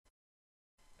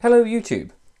Hello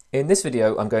YouTube! In this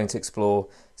video I'm going to explore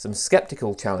some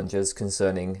skeptical challenges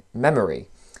concerning memory.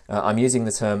 I'm using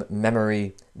the term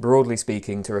memory, broadly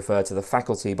speaking, to refer to the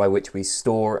faculty by which we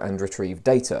store and retrieve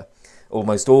data.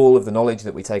 Almost all of the knowledge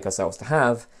that we take ourselves to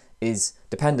have is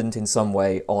dependent in some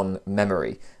way on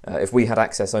memory. If we had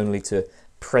access only to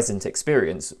present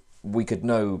experience, we could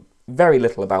know very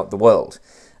little about the world.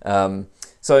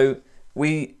 So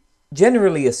we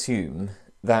generally assume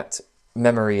that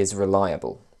memory is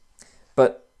reliable.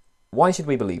 But why should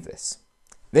we believe this?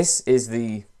 This is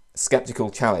the skeptical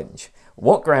challenge.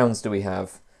 What grounds do we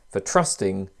have for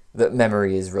trusting that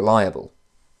memory is reliable?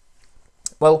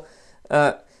 Well,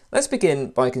 let's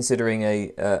begin by considering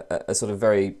a sort of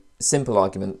very simple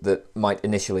argument that might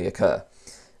initially occur.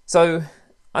 So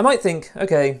I might think,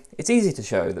 okay, it's easy to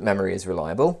show that memory is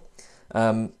reliable.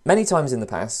 Many times in the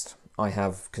past, I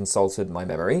have consulted my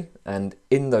memory, and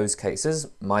in those cases,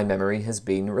 my memory has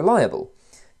been reliable.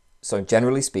 So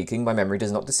generally speaking, my memory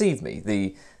does not deceive me.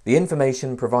 The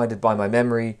information provided by my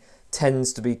memory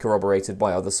tends to be corroborated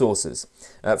by other sources.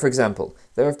 For example,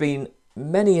 there have been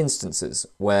many instances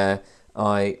where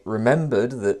I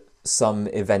remembered that some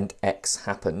event X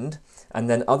happened, and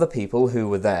then other people who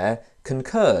were there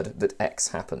concurred that X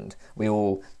happened. We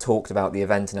all talked about the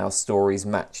event and our stories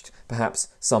matched. Perhaps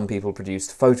some people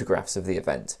produced photographs of the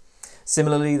event.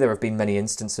 Similarly, there have been many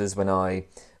instances when I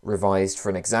revised for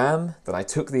an exam, that I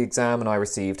took the exam and I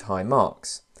received high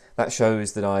marks. That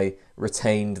shows that I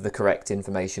retained the correct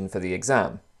information for the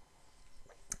exam.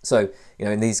 So,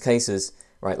 in these cases,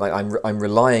 right, like I'm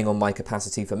relying on my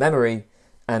capacity for memory,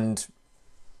 and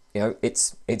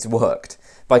it's worked.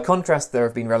 By contrast, there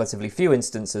have been relatively few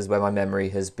instances where my memory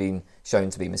has been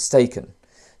shown to be mistaken.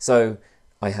 So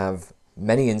I have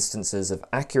many instances of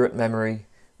accurate memory,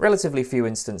 relatively few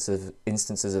instances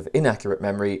of inaccurate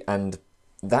memory, and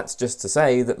that's just to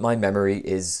say that my memory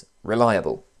is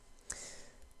reliable.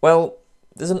 Well,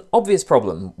 there's an obvious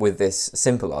problem with this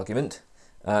simple argument.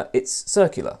 It's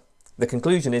circular. The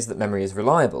conclusion is that memory is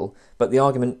reliable, but the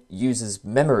argument uses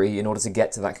memory in order to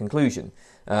get to that conclusion.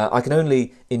 I can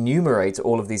only enumerate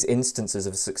all of these instances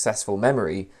of successful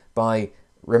memory by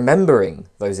remembering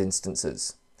those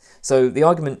instances. So the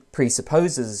argument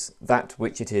presupposes that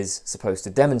which it is supposed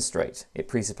to demonstrate. It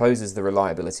presupposes the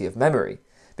reliability of memory.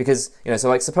 Because, so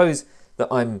like suppose that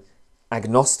I'm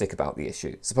agnostic about the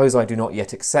issue. Suppose I do not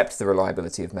yet accept the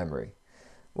reliability of memory.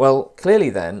 Well, clearly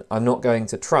then, I'm not going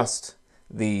to trust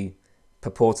the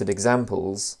purported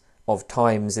examples of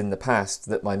times in the past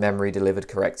that my memory delivered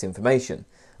correct information.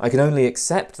 I can only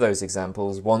accept those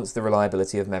examples once the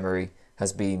reliability of memory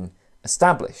has been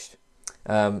established.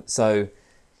 So,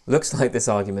 looks like this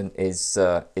argument is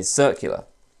circular.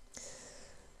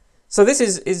 So this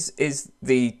is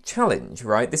the challenge,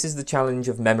 right? This is the challenge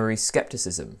of memory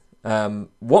skepticism.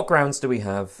 What grounds do we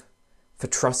have for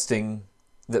trusting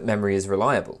that memory is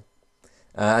reliable?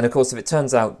 And of course, if it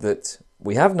turns out that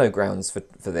we have no grounds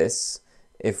for this,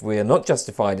 if we are not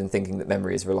justified in thinking that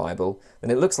memory is reliable, then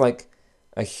it looks like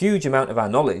a huge amount of our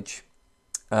knowledge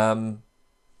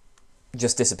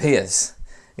just disappears.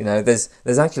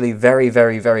 There's actually very,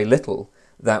 very, very little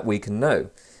that we can know.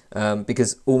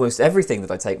 Because almost everything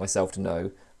that I take myself to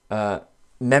know,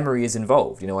 memory is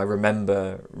involved. I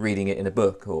remember reading it in a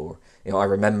book, or I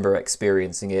remember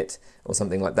experiencing it, or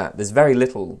something like that. There's very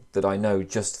little that I know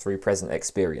just through present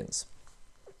experience.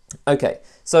 Okay,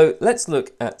 so let's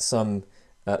look at some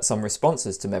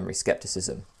responses to memory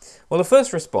skepticism. Well, the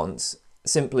first response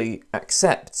simply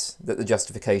accepts that the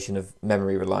justification of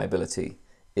memory reliability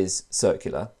is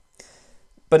circular,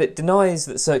 but it denies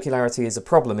that circularity is a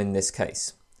problem in this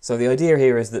case. So the idea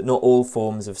here is that not all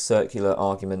forms of circular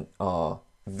argument are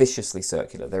viciously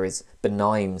circular. There is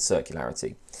benign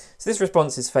circularity. So this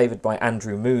response is favoured by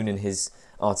Andrew Moon in his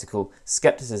article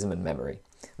Skepticism and Memory.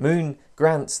 Moon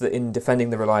grants that in defending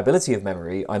the reliability of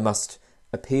memory, I must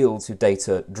appeal to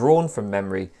data drawn from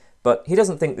memory, but he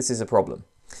doesn't think this is a problem.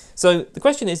 So the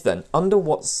question is then, under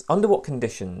what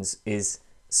conditions is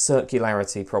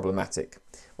circularity problematic?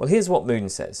 Well, here's what Moon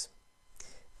says.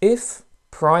 If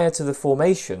prior to the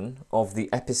formation of the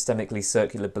epistemically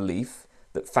circular belief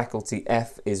that faculty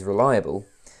F is reliable,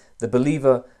 the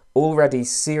believer already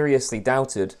seriously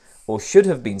doubted, or should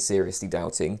have been seriously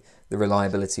doubting, the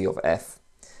reliability of F,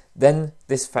 then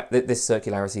this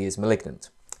circularity is malignant.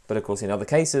 But of course, in other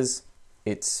cases,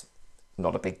 it's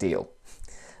not a big deal.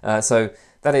 So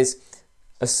that is,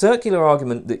 a circular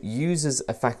argument that uses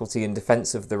a faculty in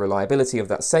defence of the reliability of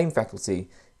that same faculty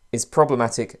is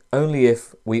problematic only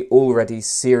if we already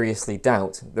seriously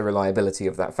doubt the reliability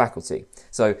of that faculty.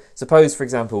 So suppose, for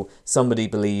example, somebody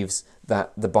believes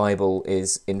that the Bible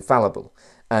is infallible,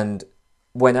 and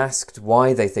when asked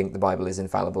why they think the Bible is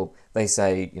infallible, they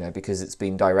say, because it's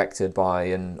been directed by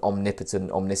an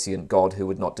omnipotent, omniscient God who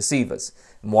would not deceive us.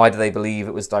 And why do they believe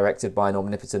it was directed by an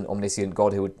omnipotent, omniscient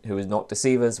God who would not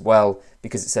deceive us? Well,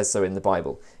 because it says so in the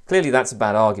Bible. Clearly, that's a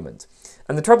bad argument.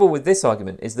 And the trouble with this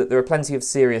argument is that there are plenty of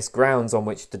serious grounds on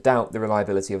which to doubt the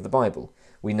reliability of the Bible.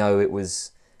 We know it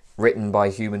was written by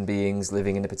human beings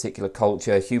living in a particular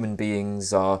culture. Human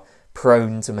beings are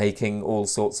prone to making all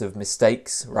sorts of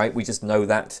mistakes, right? We just know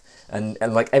that, and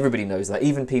like everybody knows that.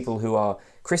 Even people who are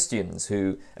Christians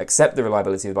who accept the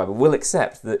reliability of the Bible will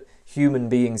accept that human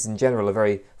beings in general are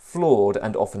very flawed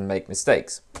and often make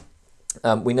mistakes.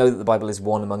 We know that the Bible is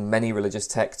one among many religious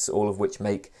texts, all of which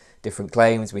make different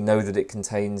claims. We know that it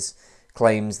contains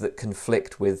claims that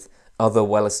conflict with other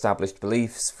well-established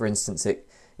beliefs. For instance,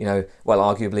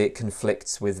 arguably it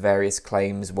conflicts with various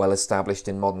claims well-established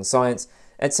in modern science,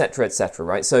 etc., etc.,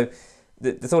 right? So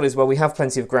the thought is, well, we have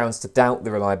plenty of grounds to doubt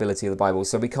the reliability of the Bible,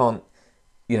 so we can't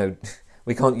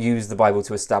use the Bible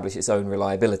to establish its own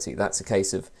reliability. That's a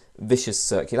case of vicious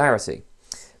circularity.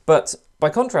 But by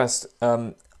contrast,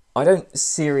 I don't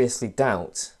seriously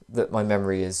doubt that my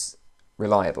memory is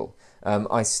reliable.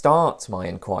 I start my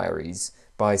inquiries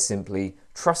by simply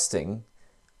trusting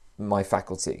my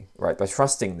faculty, right? By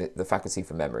trusting the faculty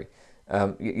for memory.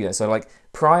 So like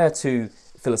prior to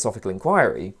philosophical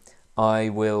inquiry, I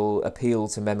will appeal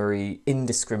to memory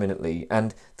indiscriminately,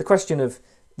 and the question of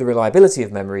the reliability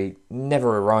of memory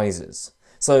never arises.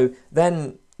 So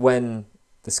then when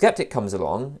the skeptic comes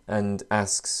along and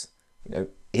asks,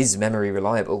 is memory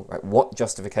reliable? Right? What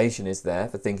justification is there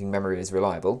for thinking memory is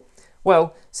reliable?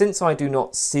 Well, since I do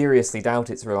not seriously doubt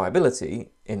its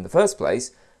reliability in the first place,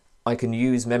 I can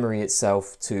use memory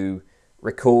itself to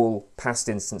recall past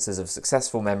instances of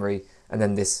successful memory, and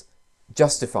then this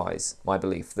justifies my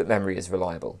belief that memory is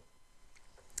reliable.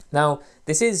 Now,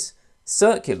 this is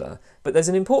circular, but there's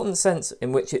an important sense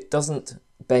in which it doesn't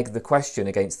beg the question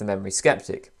against the memory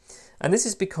skeptic. And this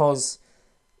is because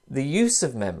the use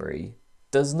of memory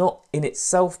does not in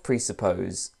itself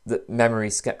presuppose that memory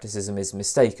skepticism is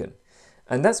mistaken.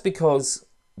 And that's because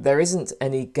there isn't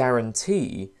any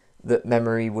guarantee that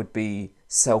memory would be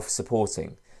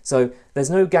self-supporting. So there's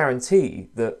no guarantee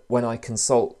that when I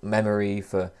consult memory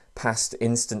for past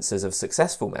instances of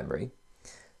successful memory,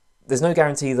 there's no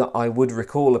guarantee that I would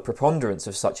recall a preponderance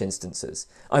of such instances.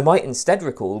 I might instead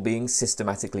recall being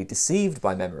systematically deceived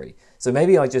by memory. So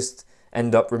maybe I just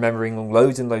end up remembering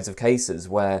loads and loads of cases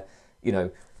where,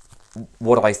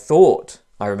 what I thought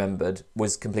I remembered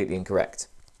was completely incorrect.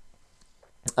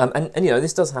 And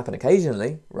this does happen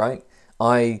occasionally, right?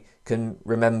 I can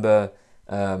remember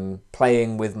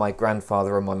playing with my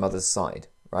grandfather on my mother's side,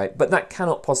 right? But that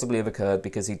cannot possibly have occurred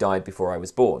because he died before I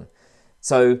was born.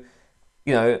 So,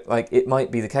 it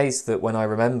might be the case that when I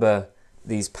remember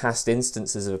these past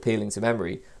instances of appealing to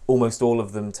memory, almost all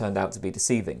of them turned out to be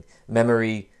deceiving.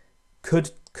 Memory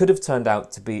could have turned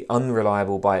out to be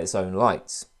unreliable by its own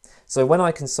lights. So when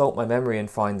I consult my memory and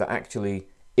find that actually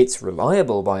it's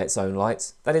reliable by its own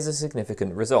lights, that is a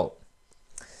significant result.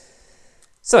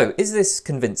 So, is this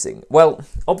convincing? Well,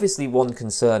 obviously one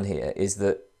concern here is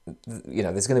that,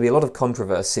 there's going to be a lot of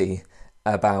controversy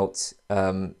about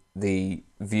the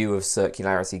view of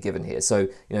circularity given here. So,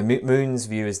 Moon's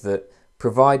view is that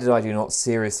provided I do not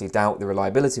seriously doubt the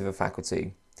reliability of a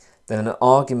faculty, then an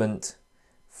argument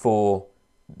for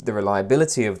the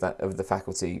reliability of the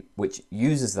faculty which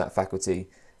uses that faculty,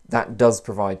 that does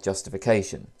provide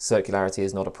justification. Circularity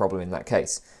is not a problem in that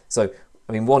case. So,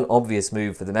 one obvious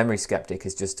move for the memory skeptic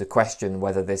is just to question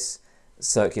whether this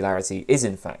circularity is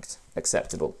in fact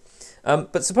acceptable.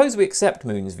 But suppose we accept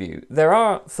Moon's view. There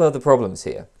are further problems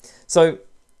here. So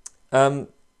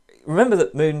remember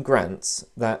that Moon grants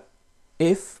that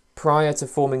if, prior to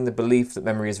forming the belief that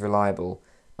memory is reliable,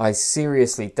 I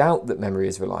seriously doubt that memory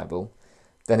is reliable,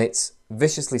 then it's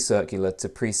viciously circular to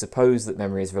presuppose that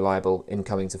memory is reliable in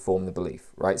coming to form the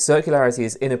belief, right? Circularity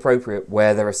is inappropriate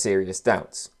where there are serious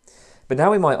doubts. But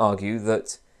now we might argue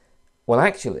that, well,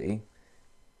 actually,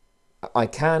 I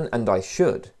can and I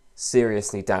should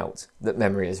seriously doubt that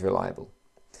memory is reliable.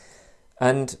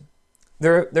 And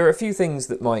there are a few things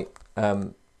that might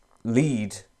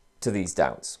lead to these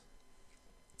doubts.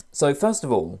 So first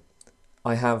of all,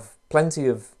 I have plenty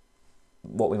of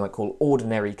what we might call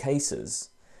ordinary cases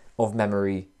of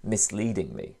memory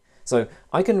misleading me. So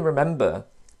I can remember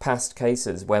past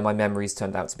cases where my memories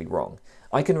turned out to be wrong.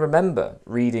 I can remember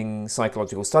reading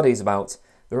psychological studies about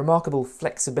the remarkable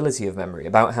flexibility of memory,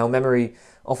 about how memory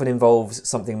often involves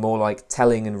something more like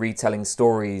telling and retelling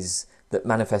stories that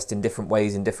manifest in different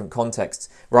ways in different contexts,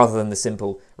 rather than the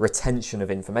simple retention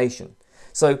of information.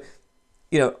 So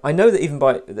I know that even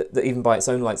by its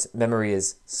own lights, memory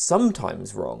is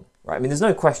sometimes wrong, right? I mean, there's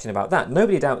no question about that.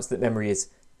 Nobody doubts that memory is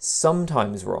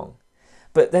sometimes wrong.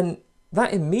 But then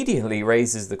that immediately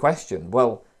raises the question,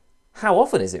 well, how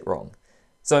often is it wrong?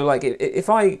 So like if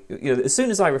I, as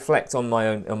soon as I reflect on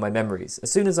my memories,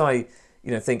 as soon as I,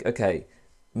 think, okay,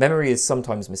 memory is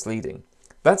sometimes misleading,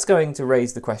 that's going to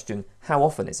raise the question, how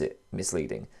often is it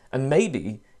misleading? And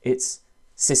maybe it's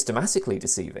systematically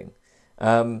deceiving.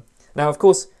 Now, of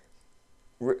course,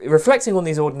 reflecting on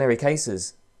these ordinary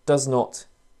cases does not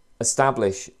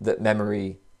establish that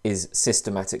memory is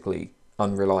systematically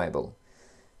unreliable.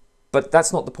 But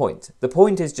that's not the point. The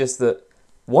point is just that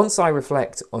once I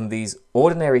reflect on these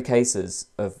ordinary cases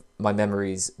of my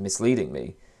memories misleading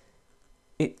me,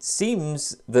 it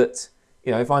seems that,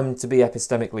 if I'm to be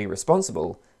epistemically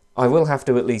responsible, I will have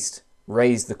to at least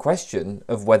raise the question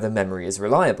of whether memory is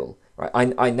reliable. Right?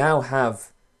 I now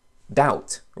have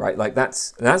doubt, right? Like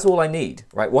that's all I need,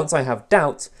 right? Once I have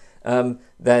doubt,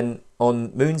 then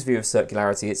on Moon's view of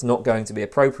circularity, it's not going to be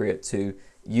appropriate to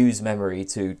use memory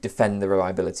to defend the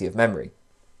reliability of memory.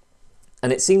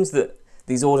 And it seems that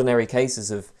these ordinary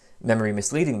cases of memory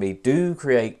misleading me do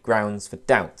create grounds for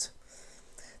doubt.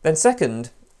 Then a second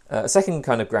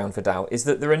kind of ground for doubt is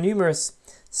that there are numerous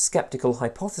skeptical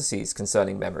hypotheses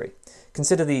concerning memory.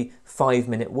 Consider the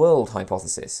 5-minute world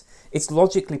hypothesis. It's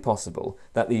logically possible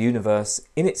that the universe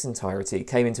in its entirety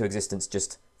came into existence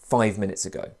just 5 minutes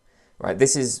ago. Right?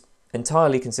 This is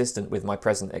entirely consistent with my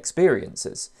present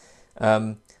experiences.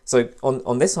 So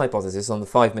on this hypothesis, on the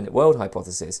 5-minute world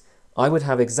hypothesis, I would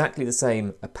have exactly the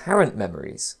same apparent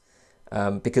memories,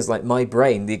 because like my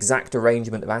brain, the exact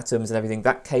arrangement of atoms and everything,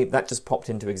 that just popped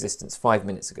into existence 5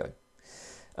 minutes ago.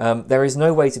 There is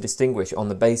no way to distinguish on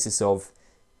the basis of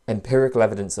empirical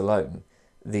evidence alone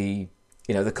the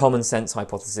common sense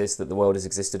hypothesis that the world has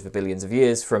existed for billions of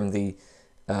years from the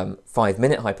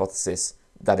 5-minute hypothesis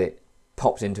that it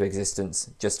popped into existence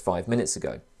just 5 minutes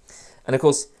ago. And of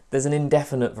course, there's an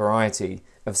indefinite variety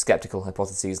of skeptical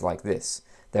hypotheses like this.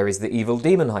 There is the evil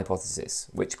demon hypothesis,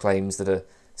 which claims that a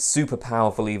super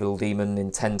powerful evil demon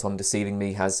intent on deceiving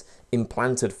me has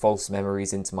implanted false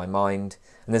memories into my mind,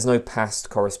 and there's no past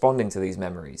corresponding to these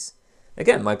memories.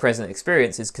 Again, my present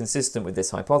experience is consistent with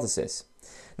this hypothesis.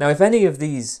 Now, if any of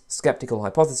these skeptical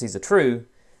hypotheses are true,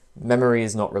 memory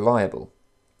is not reliable.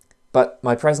 But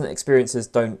my present experiences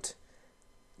don't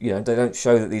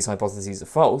show that these hypotheses are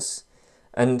false.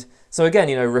 And so again,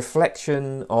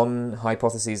 reflection on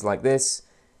hypotheses like this,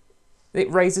 it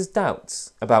raises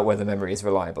doubts about whether memory is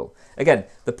reliable. Again,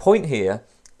 the point here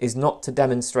is not to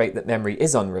demonstrate that memory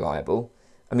is unreliable.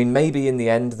 I mean, maybe in the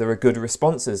end there are good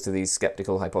responses to these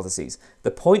skeptical hypotheses.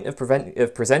 The point of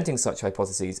presenting such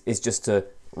hypotheses is just to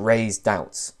raise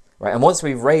doubts, right? And once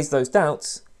we've raised those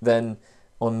doubts, then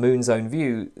on Moon's own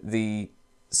view, the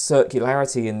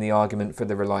circularity in the argument for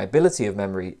the reliability of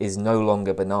memory is no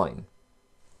longer benign.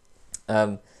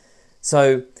 There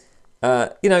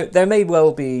may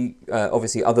well be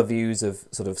obviously other views of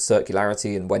sort of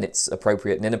circularity and when it's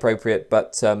appropriate and inappropriate,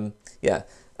 but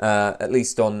at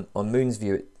least on Moon's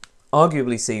view, it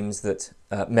arguably seems that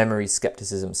memory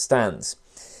skepticism stands.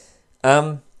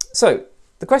 So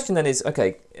the question then is,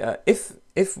 okay, if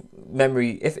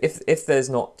memory, if there's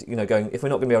not, if we're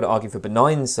not going to be able to argue for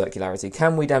benign circularity,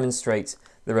 can we demonstrate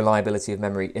the reliability of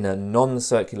memory in a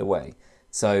non-circular way?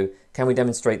 So can we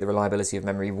demonstrate the reliability of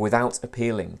memory without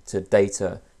appealing to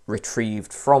data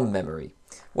retrieved from memory?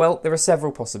 Well, there are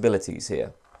several possibilities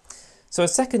here. So a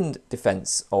second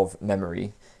defense of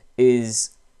memory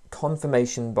is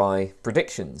confirmation by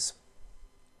predictions.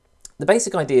 The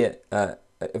basic idea of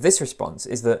this response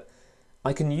is that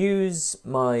I can use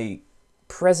my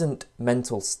present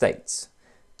mental states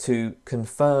to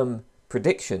confirm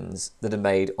predictions that are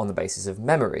made on the basis of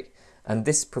memory, and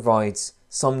this provides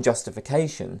some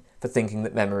justification for thinking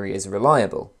that memory is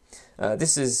reliable.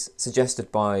 This is suggested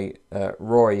by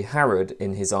Roy Harrod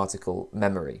in his article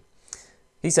Memory.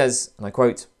 He says, and I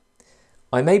quote,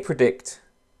 "I may predict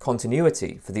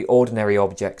continuity for the ordinary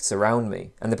objects around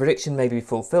me, and the prediction may be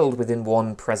fulfilled within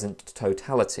one present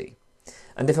totality.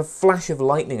 And if a flash of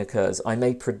lightning occurs, I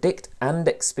may predict and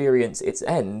experience its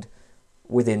end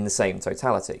within the same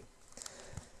totality."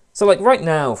 So like right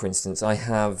now, for instance, I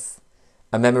have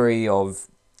a memory of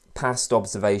past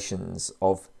observations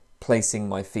of placing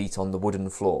my feet on the wooden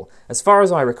floor. As far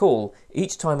as I recall,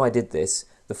 each time I did this,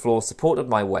 the floor supported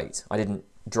my weight. I didn't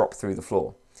drop through the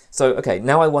floor. So, okay,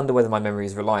 now I wonder whether my memory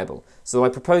is reliable. So I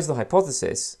propose the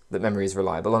hypothesis that memory is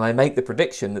reliable, and I make the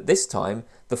prediction that this time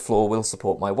the floor will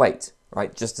support my weight,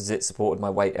 right? Just as it supported my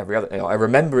weight every other... I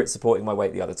remember it supporting my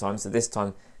weight the other time, so this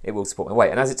time it will support my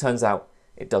weight. And as it turns out,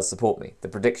 it does support me. The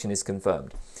prediction is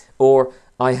confirmed. Or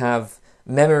I have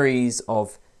memories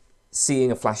of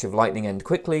seeing a flash of lightning end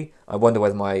quickly. I wonder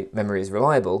whether my memory is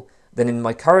reliable. Then in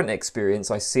my current experience,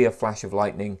 I see a flash of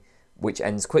lightning which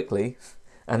ends quickly,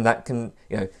 and that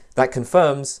that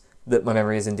confirms that my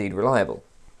memory is indeed reliable.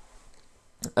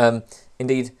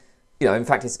 Indeed, in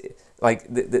fact, it's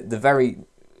like the very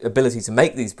ability to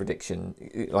make these predictions,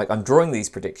 like I'm drawing these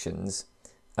predictions,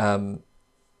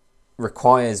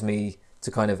 requires me to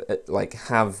kind of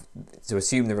have to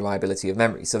assume the reliability of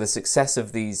memory. So the success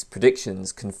of these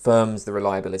predictions confirms the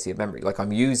reliability of memory. Like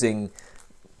I'm using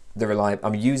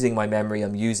my memory,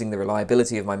 I'm using the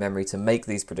reliability of my memory to make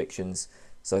these predictions.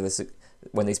 So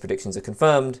when these predictions are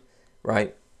confirmed,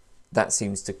 right, that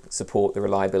seems to support the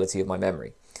reliability of my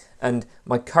memory. And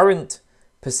my current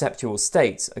perceptual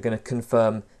states are going to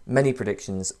confirm many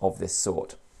predictions of this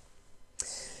sort.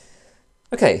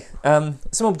 Okay,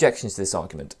 some objections to this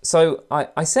argument. So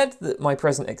I said that my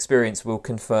present experience will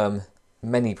confirm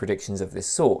many predictions of this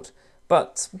sort,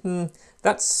 but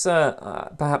that's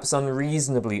perhaps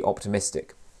unreasonably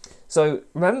optimistic. So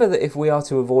remember that if we are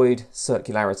to avoid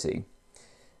circularity,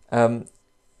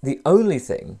 the only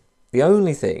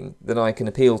thing that I can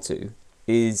appeal to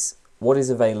is what is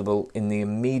available in the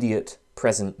immediate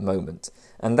present moment,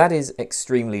 and that is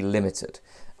extremely limited.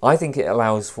 I think it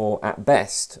allows for, at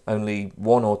best, only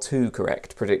 1 or 2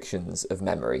 correct predictions of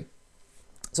memory.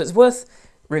 So it's worth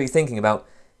really thinking about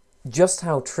just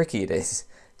how tricky it is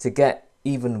to get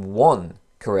even 1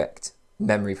 correct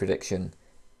memory prediction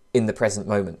in the present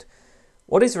moment.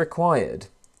 What is required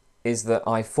is that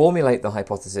I formulate the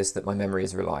hypothesis that my memory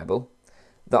is reliable,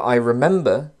 that I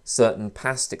remember certain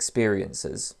past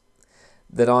experiences,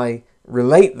 that I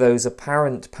relate those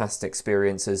apparent past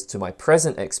experiences to my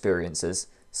present experiences,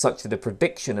 such that a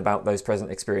prediction about those present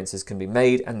experiences can be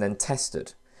made and then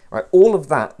tested. Right? All of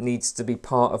that needs to be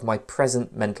part of my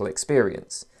present mental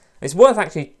experience. It's worth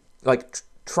actually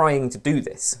trying to do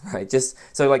this, right? Just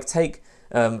so take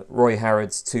Roy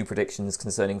Harrod's 2 predictions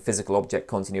concerning physical object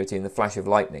continuity and the flash of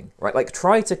lightning, right?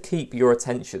 Try to keep your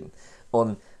attention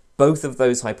on both of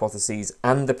those hypotheses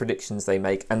and the predictions they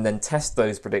make, and then test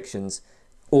those predictions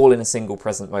all in a single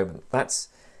present moment. That's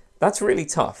really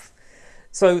tough.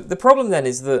 So the problem then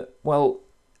is that, well,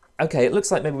 okay, it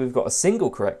looks like maybe we've got a single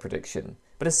correct prediction,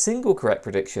 but a single correct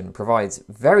prediction provides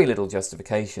very little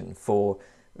justification for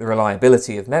the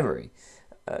reliability of memory.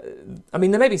 I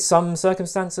mean, there may be some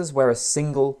circumstances where a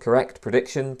single correct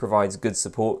prediction provides good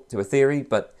support to a theory,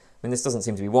 but I mean, this doesn't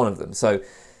seem to be one of them. So,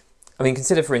 I mean,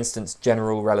 consider, for instance,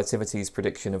 general relativity's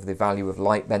prediction of the value of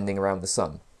light bending around the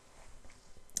sun.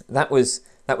 That was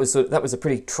a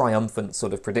pretty triumphant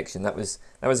sort of prediction. That was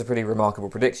a pretty remarkable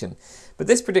prediction. But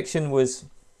this prediction was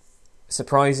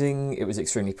surprising. It was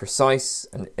extremely precise,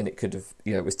 and it could have,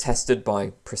 it was tested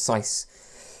by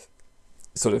precise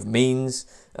sort of means,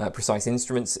 precise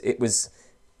instruments.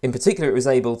 In particular, it was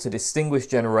able to distinguish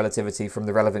general relativity from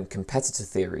the relevant competitor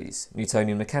theories.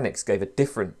 Newtonian mechanics gave a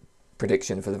different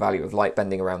prediction for the value of light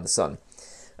bending around the sun.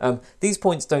 These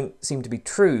points don't seem to be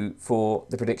true for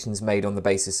the predictions made on the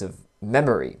basis of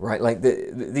memory, right?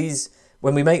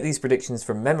 When we make these predictions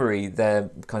from memory, they're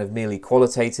kind of merely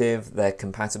qualitative. They're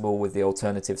compatible with the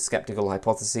alternative skeptical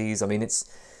hypotheses. I mean, it's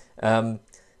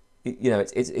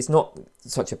not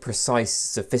such a precise,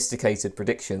 sophisticated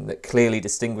prediction that clearly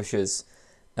distinguishes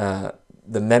the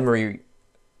memory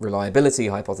reliability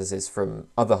hypothesis from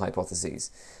other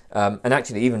hypotheses. And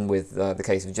actually, even with the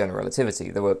case of general relativity,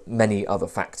 there were many other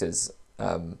factors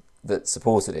that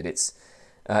supported it.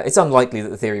 It's unlikely that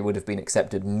the theory would have been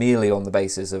accepted merely on the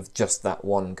basis of just that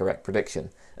one correct prediction.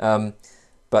 Yeah,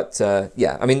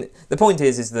 I mean, the point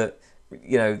is that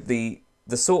the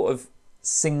sort of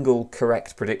single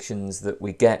correct predictions that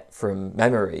we get from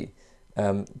memory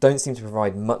don't seem to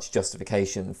provide much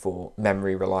justification for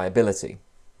memory reliability.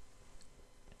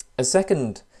 A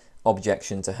second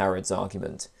objection to Harrod's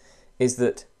argument is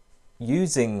that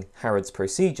using Harrod's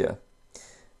procedure,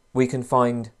 we can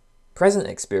find present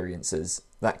experiences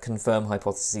that confirm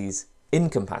hypotheses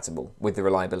incompatible with the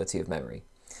reliability of memory.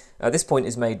 This point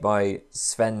is made by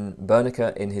Sven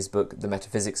Bernecker in his book The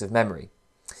Metaphysics of Memory.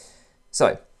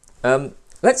 So,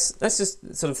 let's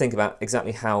just sort of think about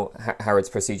exactly how Harrod's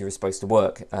procedure is supposed to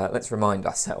work. Let's remind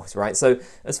ourselves, right? So,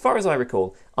 as far as I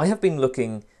recall, I have been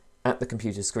looking at the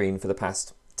computer screen for the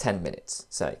past 10 minutes,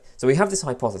 say. So we have this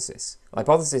hypothesis. The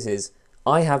hypothesis is,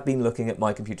 I have been looking at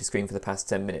my computer screen for the past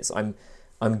 10 minutes. I'm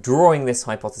drawing this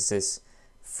hypothesis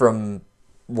from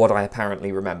what I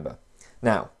apparently remember.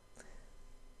 Now,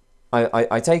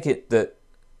 I take it that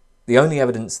the only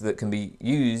evidence that can be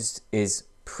used is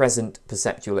present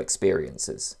perceptual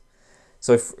experiences.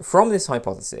 So from this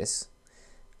hypothesis,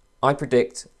 I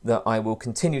predict that I will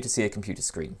continue to see a computer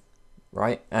screen,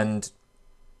 right? And,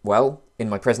 well, in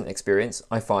my present experience,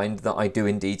 I find that I do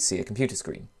indeed see a computer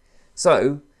screen.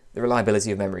 So the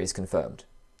reliability of memory is confirmed.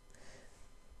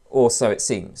 Or so it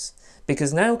seems.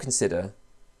 Because now consider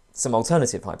some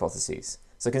alternative hypotheses.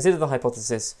 So consider the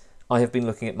hypothesis, I have been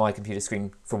looking at my computer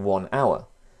screen for 1 hour.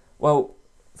 Well,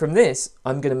 from this,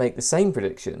 I'm going to make the same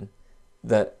prediction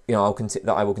that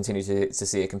that I will continue to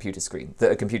see a computer screen,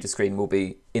 that a computer screen will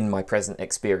be in my present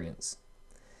experience.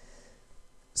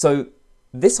 So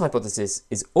this hypothesis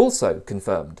is also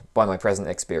confirmed by my present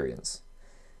experience.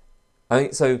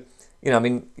 And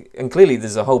clearly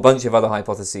there's a whole bunch of other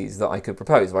hypotheses that I could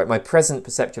propose, right? My present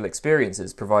perceptual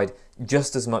experiences provide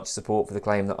just as much support for the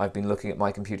claim that I've been looking at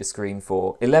my computer screen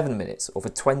for 11 minutes, or for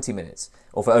 20 minutes,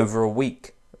 or for over a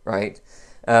week, right?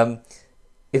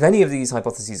 If any of these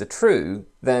hypotheses are true,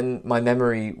 then my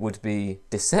memory would be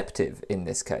deceptive in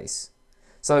this case.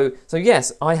 So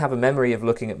yes, I have a memory of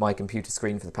looking at my computer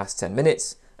screen for the past 10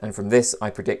 minutes, and from this I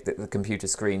predict that the computer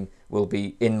screen will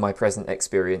be in my present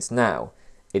experience now.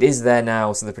 It is there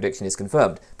now, so the prediction is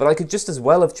confirmed. But I could just as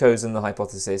well have chosen the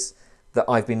hypothesis that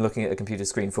I've been looking at a computer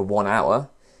screen for 1 hour,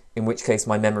 in which case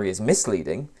my memory is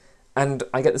misleading, and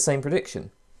I get the same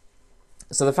prediction.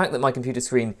 So the fact that my computer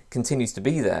screen continues to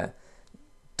be there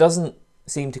doesn't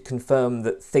seem to confirm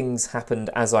that things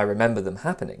happened as I remember them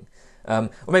happening. Or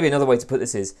maybe another way to put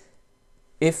this is,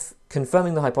 if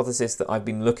confirming the hypothesis that I've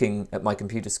been looking at my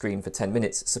computer screen for 10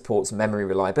 minutes supports memory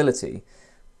reliability,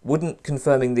 wouldn't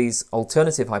confirming these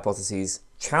alternative hypotheses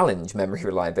challenge memory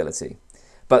reliability?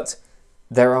 But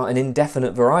there are an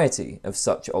indefinite variety of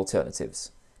such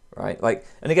alternatives, right?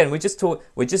 And again,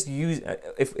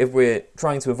 if we're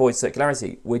trying to avoid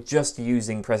circularity, we're just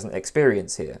using present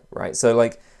experience here, right? So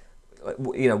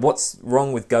what's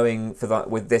wrong with going for that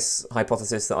with this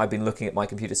hypothesis that I've been looking at my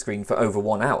computer screen for over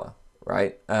 1 hour,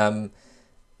 right?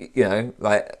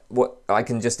 What I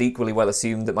can just equally well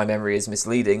assume that my memory is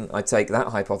misleading. I take that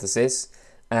hypothesis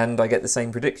and I get the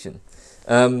same prediction.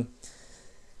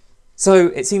 So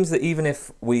it seems that even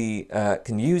if we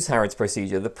can use Harrod's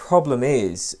procedure, the problem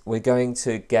is we're going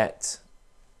to get,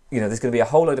 there's going to be a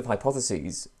whole load of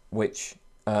hypotheses which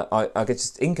are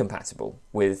just incompatible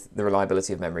with the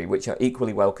reliability of memory, which are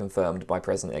equally well confirmed by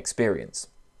present experience.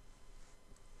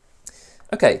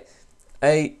 Okay,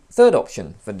 a third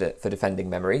option for defending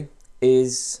memory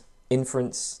is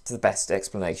inference to the best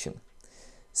explanation.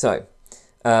 So,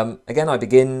 again, I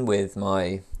begin with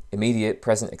my immediate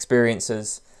present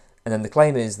experiences, and then the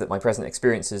claim is that my present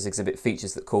experiences exhibit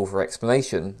features that call for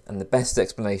explanation, and the best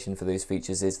explanation for those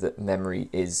features is that memory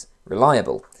is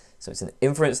reliable. So it's an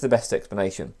inference to the best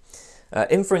explanation.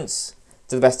 Inference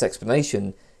to the best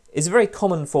explanation is a very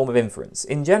common form of inference.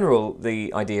 In general,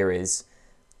 the idea is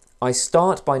I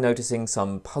start by noticing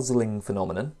some puzzling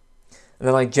phenomenon, and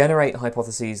then I generate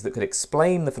hypotheses that could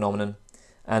explain the phenomenon,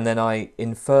 and then I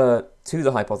infer to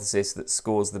the hypothesis that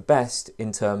scores the best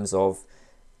in terms of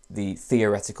the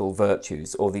theoretical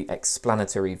virtues or the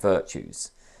explanatory virtues.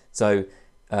 So,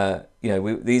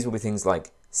 these will be things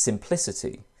like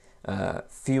simplicity,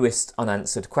 fewest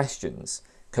unanswered questions,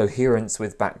 coherence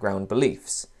with background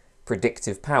beliefs,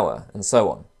 predictive power, and so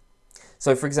on.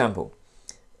 So, for example,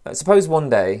 suppose one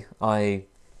day I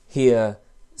hear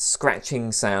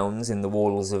scratching sounds in the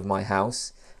walls of my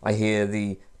house, I hear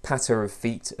the patter of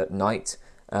feet at night,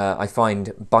 I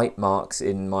find bite marks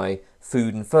in my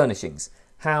food and furnishings.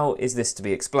 How is this to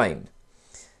be explained?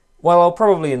 Well, I'll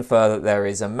probably infer that there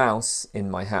is a mouse in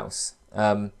my house.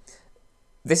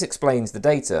 This explains the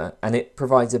data, and it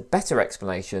provides a better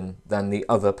explanation than the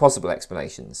other possible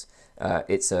explanations.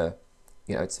 It's a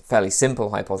fairly simple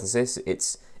hypothesis.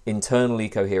 It's internally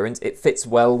coherent. It fits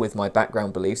well with my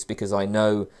background beliefs because I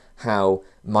know how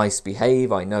mice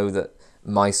behave. I know that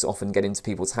mice often get into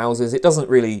people's houses. It doesn't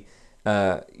really,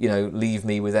 leave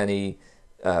me with any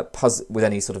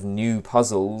sort of new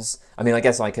puzzles. I mean, I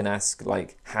guess I can ask,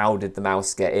 how did the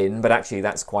mouse get in? But actually,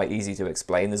 that's quite easy to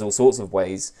explain. There's all sorts of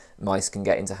ways mice can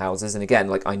get into houses. And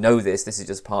again, I know this is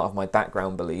just part of my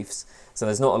background beliefs. So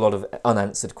there's not a lot of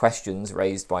unanswered questions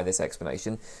raised by this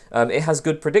explanation. It has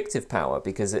good predictive power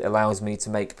because it allows me to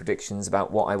make predictions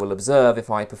about what I will observe if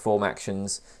I perform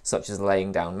actions such as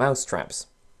laying down mouse traps.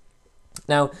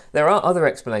 Now, there are other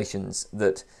explanations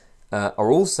that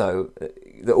also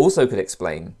could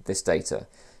explain this data.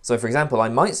 So, for example, I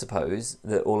might suppose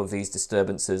that all of these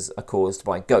disturbances are caused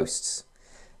by ghosts.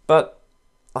 But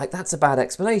that's a bad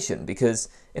explanation, because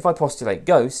if I postulate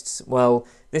ghosts, well,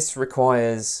 this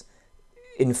requires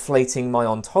inflating my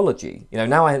ontology.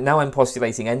 Now I'm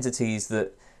postulating entities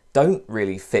that don't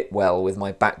really fit well with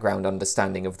my background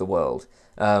understanding of the world.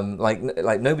 Like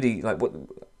nobody, like what,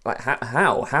 like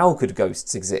how could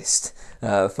ghosts exist,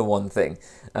 for one thing?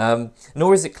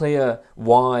 Nor is it clear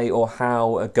why or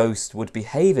how a ghost would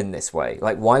behave in this way.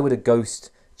 Like, why would a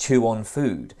ghost chew on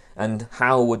food, and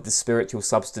how would the spiritual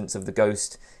substance of the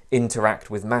ghost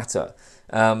interact with matter?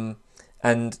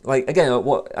 And like, again,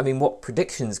 what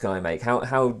predictions can I make?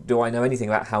 How do I know anything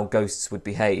about how ghosts would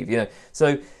behave? You know,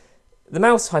 so the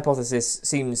mouse hypothesis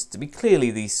seems to be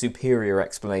clearly the superior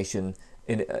explanation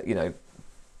in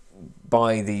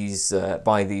by these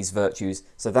virtues.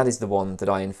 So that is the one that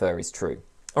I infer is true.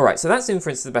 All right, so that's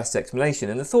inference to the best explanation,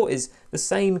 and the thought is the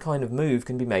same kind of move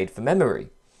can be made for memory.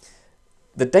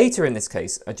 The data in this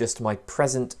case are just my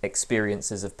present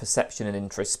experiences of perception and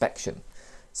introspection.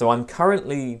 So I'm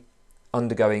currently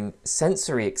undergoing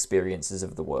sensory experiences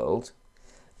of the world,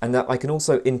 and that I can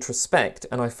also introspect,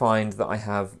 and I find that I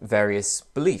have various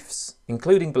beliefs,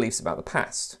 including beliefs about the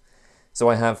past. So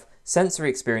I have sensory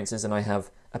experiences and I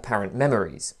have apparent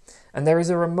memories. And there is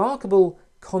a remarkable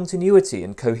continuity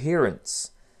and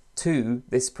coherence to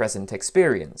this present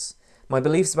experience. My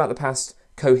beliefs about the past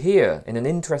cohere in an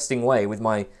interesting way with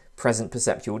my present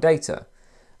perceptual data.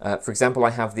 For example,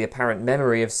 I have the apparent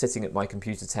memory of sitting at my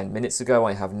computer 10 minutes ago.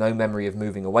 I have no memory of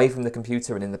moving away from the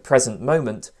computer, and in the present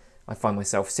moment, I find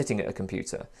myself sitting at a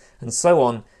computer. And so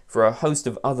on for a host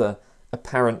of other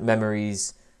apparent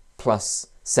memories plus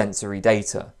sensory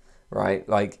data, right?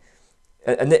 Like,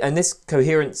 and this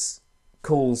coherence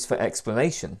calls for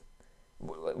explanation.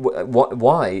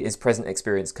 Why is present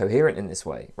experience coherent in this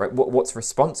way, right? What's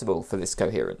responsible for this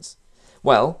coherence?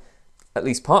 Well, at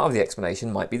least part of the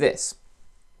explanation might be this.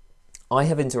 I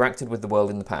have interacted with the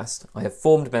world in the past, I have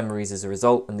formed memories as a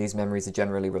result, and these memories are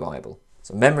generally reliable.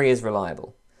 So memory is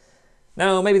reliable.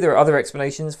 Now, maybe there are other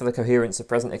explanations for the coherence of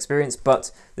present experience,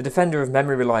 but the defender of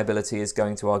memory reliability is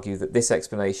going to argue that this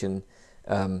explanation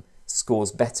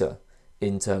scores better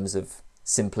in terms of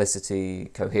simplicity,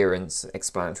 coherence,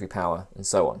 explanatory power, and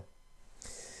so on.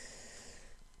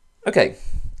 Okay,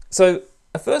 so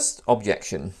a first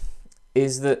objection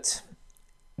is that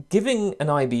giving an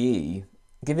IBE,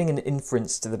 giving an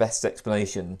inference to the best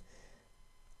explanation,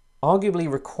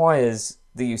 arguably requires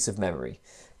the use of memory.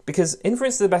 Because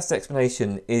inference to the best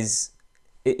explanation is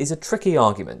a tricky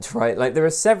argument, right? Like, there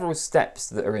are several steps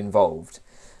that are involved.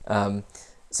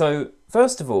 So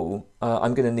first of all,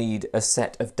 I'm going to need a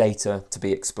set of data to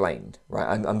be explained, right?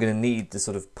 I'm going to need the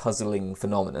sort of puzzling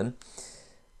phenomenon.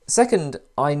 Second,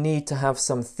 I need to have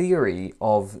some theory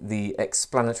of the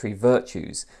explanatory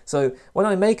virtues. So when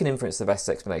I make an inference to the best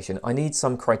explanation, I need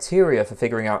some criteria for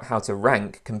figuring out how to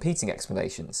rank competing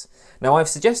explanations. Now, I've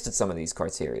suggested some of these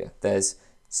criteria. There's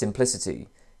simplicity,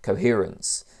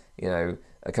 coherence,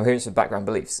 coherence with background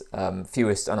beliefs,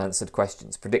 fewest unanswered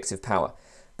questions, predictive power.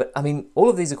 But I mean, all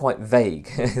of these are quite vague.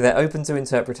 They're open to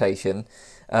interpretation.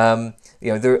 There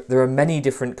are many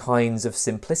different kinds of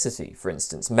simplicity, for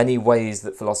instance, many ways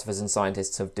that philosophers and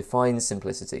scientists have defined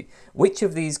simplicity. Which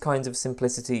of these kinds of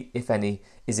simplicity, if any,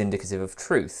 is indicative of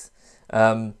truth?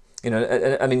 I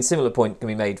mean, similar point can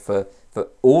be made for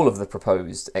all of the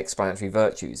proposed explanatory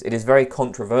virtues. It is very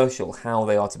controversial how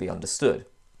they are to be understood.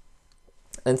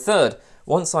 And third,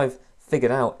 once I've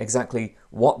figured out exactly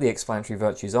what the explanatory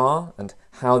virtues are and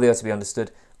how they are to be understood,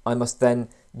 I must then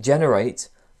generate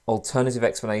alternative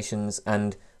explanations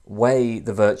and weigh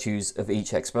the virtues of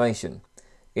each explanation.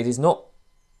 It is not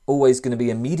always going to be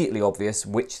immediately obvious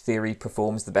which theory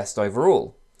performs the best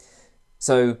overall.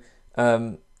 So,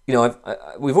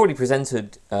 we've already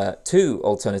presented two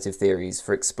alternative theories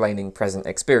for explaining present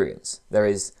experience. There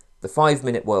is the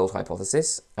 5-minute world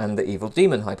hypothesis and the evil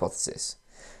demon hypothesis.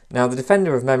 Now, the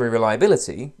defender of memory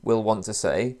reliability will want to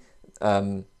say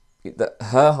that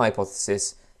her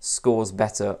hypothesis scores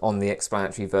better on the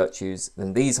explanatory virtues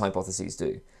than these hypotheses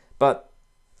do. But,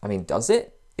 I mean, does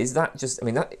it? Is that just, I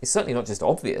mean, that is certainly not just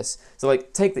obvious. So,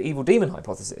 like, take the evil demon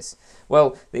hypothesis.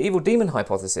 Well, the evil demon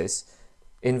hypothesis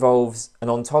involves an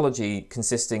ontology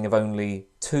consisting of only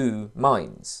two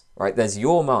minds, right? There's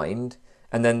your mind,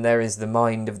 and then there is the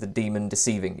mind of the demon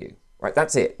deceiving you. Right,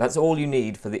 that's it. That's all you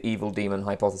need for the evil demon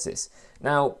hypothesis.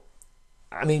 Now,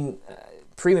 I mean,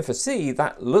 prima facie,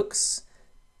 that looks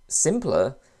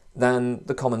simpler than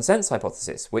the common sense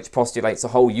hypothesis, which postulates a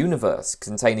whole universe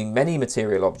containing many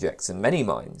material objects and many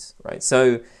minds, right?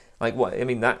 So, like, what? I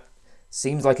mean, that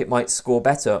seems like it might score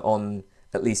better on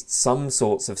at least some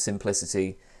sorts of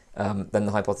simplicity than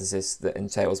the hypothesis that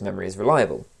entails memory is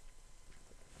reliable.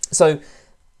 So,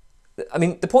 I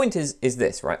mean, the point is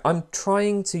this, right? I'm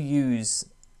trying to use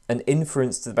an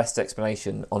inference to the best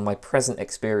explanation on my present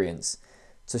experience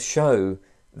to show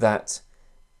that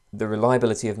the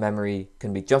reliability of memory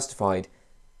can be justified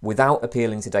without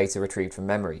appealing to data retrieved from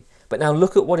memory. But now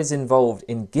look at what is involved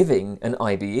in giving an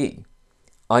IBE.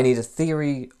 I need a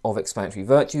theory of explanatory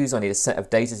virtues, I need a set of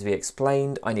data to be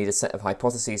explained, I need a set of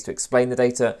hypotheses to explain the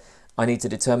data, I need to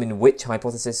determine which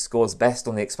hypothesis scores best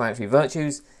on the explanatory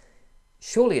virtues.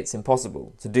 Surely it's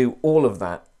impossible to do all of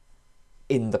that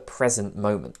in the present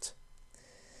moment.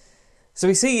 So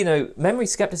we see, memory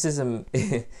skepticism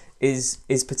is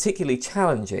particularly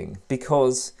challenging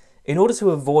because in order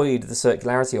to avoid the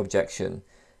circularity objection,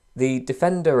 the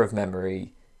defender of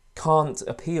memory can't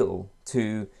appeal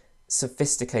to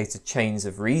sophisticated chains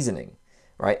of reasoning,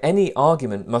 right? Any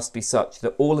argument must be such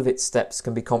that all of its steps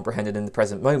can be comprehended in the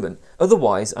present moment.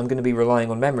 Otherwise, I'm going to be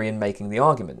relying on memory and making the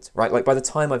argument, right? Like by the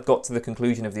time I've got to the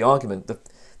conclusion of the argument,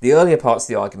 the earlier parts of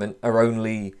the argument are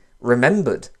only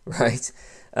remembered, right?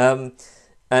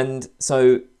 And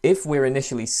so if we're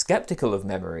initially skeptical of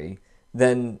memory,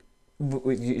 then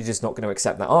you're just not going to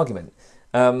accept that argument.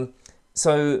 And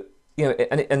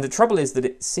the trouble is that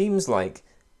it seems like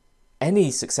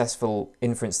any successful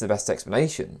inference to the best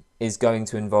explanation is going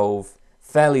to involve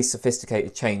fairly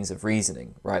sophisticated chains of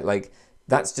reasoning, right? Like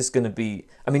that's just going to be,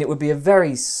 it would be a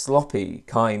very sloppy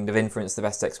kind of inference to the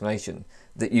best explanation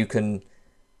that you can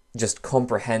just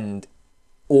comprehend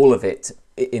all of it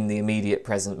in the immediate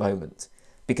present moment,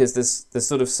 because there's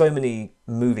sort of so many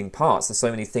moving parts, there's so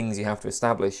many things you have to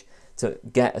establish to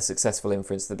get a successful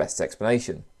inference to the best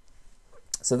explanation.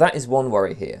 So that is one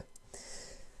worry here.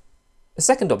 A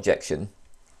second objection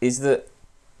is that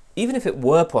even if it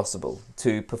were possible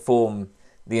to perform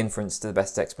the inference to the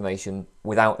best explanation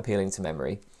without appealing to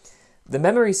memory, the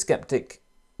memory skeptic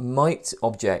might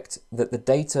object that the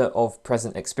data of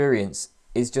present experience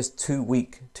is just too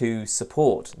weak to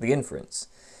support the inference.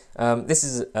 This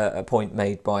is a point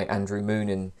made by Andrew Moon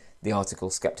in the article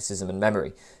Skepticism and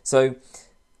Memory. So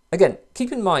again,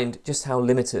 keep in mind just how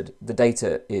limited the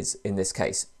data is in this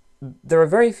case. There are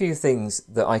very few things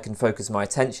that I can focus my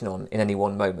attention on in any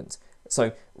one moment.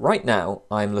 So right now,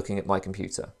 I'm looking at my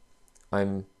computer.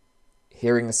 I'm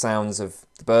hearing the sounds of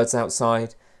the birds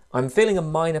outside. I'm feeling a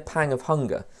minor pang of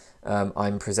hunger.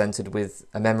 I'm presented with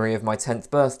a memory of my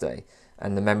 10th birthday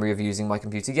and the memory of using my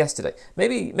computer yesterday.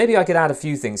 Maybe I could add a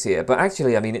few things here, but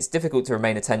actually, it's difficult to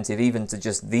remain attentive even to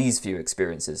just these few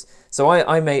experiences. So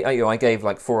I gave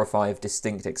like 4 or 5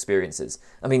 distinct experiences.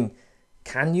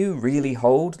 Can you really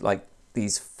hold like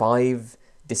these 5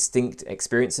 distinct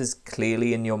experiences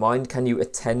clearly in your mind? Can you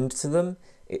attend to them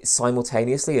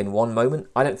simultaneously in one moment?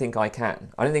 I don't think I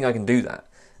can. I don't think I can do that.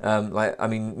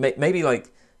 Maybe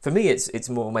like for me it's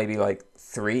more maybe like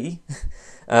 3,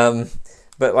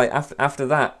 but like after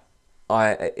that,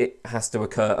 it has to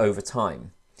occur over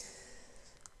time.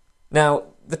 Now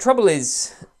the trouble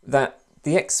is that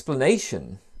the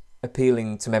explanation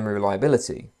appealing to memory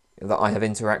reliability, that I have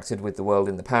interacted with the world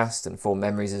in the past and formed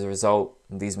memories as a result,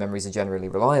 and these memories are generally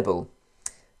reliable,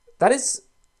 that is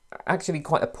actually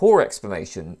quite a poor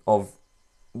explanation of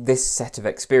this set of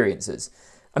experiences.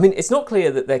 It's not clear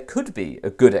that there could be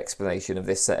a good explanation of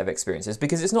this set of experiences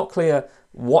because it's not clear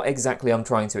what exactly I'm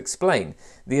trying to explain.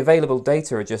 The available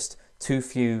data are just too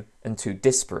few and too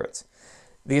disparate.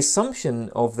 The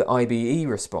assumption of the IBE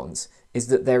response is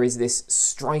that there is this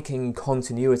striking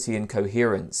continuity and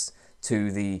coherence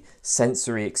to the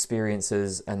sensory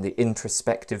experiences and the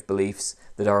introspective beliefs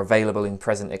that are available in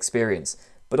present experience.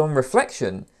 But on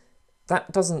reflection,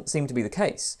 that doesn't seem to be the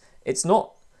case. It's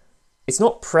not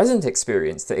present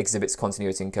experience that exhibits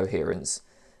continuity and coherence.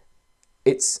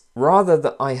 It's rather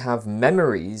that I have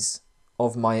memories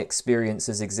of my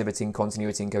experiences exhibiting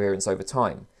continuity and coherence over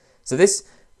time. So this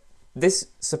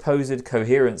supposed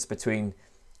coherence between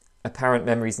apparent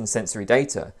memories and sensory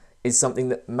data is something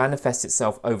that manifests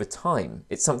itself over time.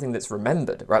 It's something that's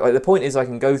remembered, right? Like the point is I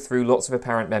can go through lots of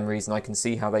apparent memories and I can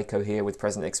see how they cohere with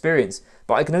present experience,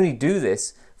 but I can only do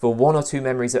this for 1 or 2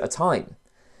 memories at a time.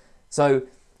 So,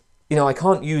 I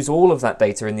can't use all of that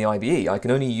data in the IBE. I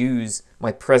can only use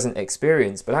my present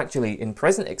experience, but actually in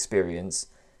present experience,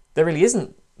 there really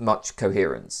isn't much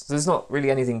coherence. So there's not really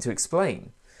anything to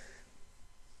explain.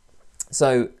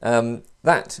 So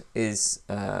that is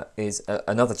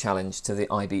another challenge to the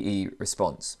IBE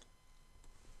response.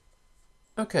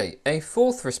 Okay, a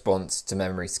fourth response to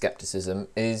memory skepticism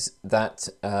is that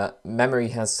memory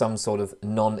has some sort of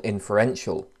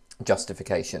non-inferential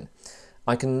justification.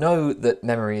 I can know that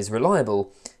memory is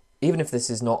reliable even if this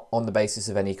is not on the basis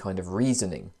of any kind of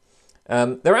reasoning.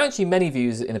 There are actually many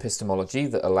views in epistemology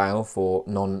that allow for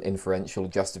non-inferential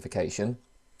justification.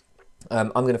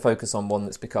 I'm going to focus on one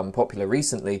that's become popular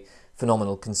recently,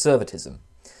 phenomenal conservatism.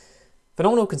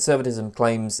 Phenomenal conservatism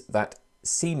claims that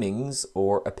seemings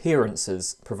or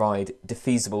appearances provide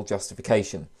defeasible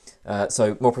justification.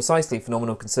 So more precisely,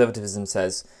 phenomenal conservatism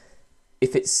says,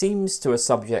 if it seems to a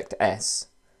subject S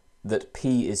that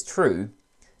P is true,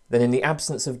 then in the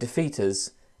absence of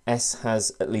defeaters, S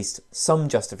has at least some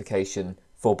justification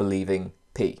for believing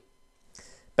P.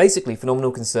 Basically,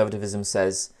 phenomenal conservatism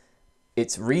says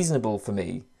it's reasonable for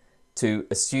me to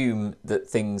assume that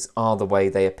things are the way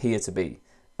they appear to be,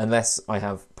 unless I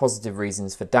have positive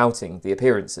reasons for doubting the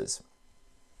appearances.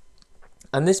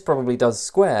 And this probably does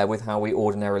square with how we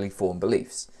ordinarily form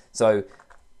beliefs. So,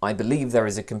 I believe there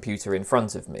is a computer in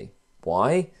front of me.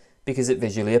 Why? Because it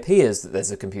visually appears that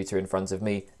there's a computer in front of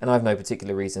me, and I have no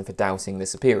particular reason for doubting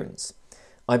this appearance.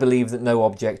 I believe that no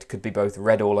object could be both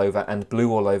red all over and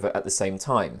blue all over at the same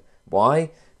time. Why?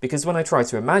 Because when I try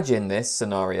to imagine this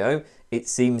scenario, it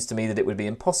seems to me that it would be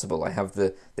impossible. I have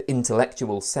the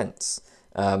intellectual sense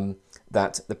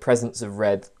that the presence of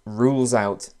red rules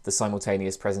out the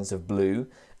simultaneous presence of blue,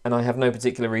 and I have no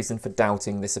particular reason for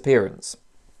doubting this appearance.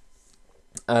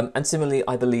 And similarly,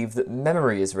 I believe that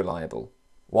memory is reliable.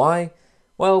 Why?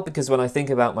 Well, because when I think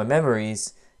about my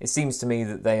memories, it seems to me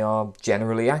that they are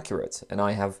generally accurate, and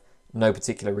I have no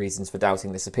particular reasons for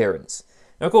doubting this appearance.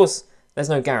 Now, of course, there's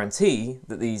no guarantee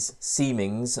that these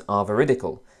seemings are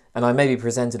veridical, and I may be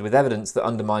presented with evidence that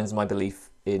undermines my belief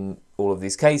in all of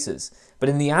these cases. But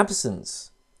in the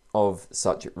absence of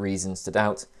such reasons to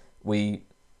doubt, we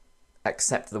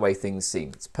accept the way things seem.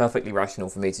 It's perfectly rational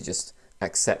for me to just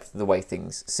accept the way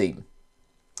things seem.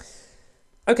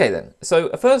 Okay then, so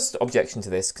a first objection to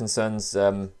this concerns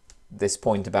this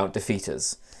point about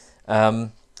defeaters.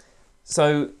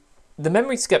 So the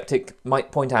memory skeptic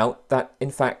might point out that,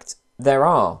 in fact, there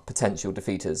are potential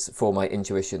defeaters for my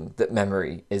intuition that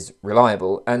memory is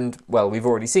reliable, and, well, we've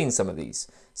already seen some of these.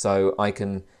 So I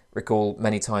can recall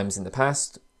many times in the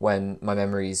past when my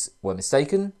memories were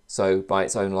mistaken, so by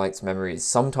its own light, memory is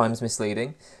sometimes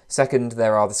misleading. Second,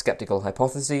 there are the skeptical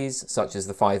hypotheses, such as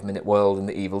the 5-minute world and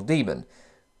the evil demon.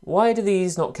 Why do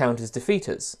these not count as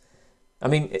defeaters? I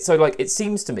mean, it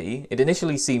seems to me, it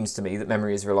initially seems to me that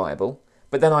memory is reliable,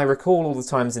 but then I recall all the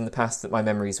times in the past that my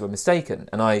memories were mistaken,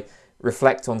 and I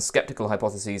reflect on skeptical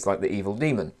hypotheses like the evil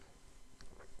demon.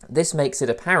 This makes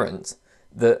it apparent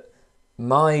that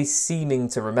my seeming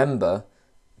to remember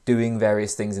doing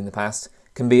various things in the past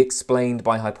can be explained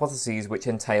by hypotheses which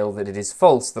entail that it is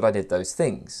false that I did those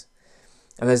things.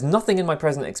 And there's nothing in my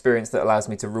present experience that allows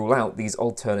me to rule out these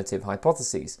alternative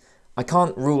hypotheses. I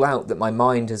can't rule out that my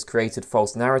mind has created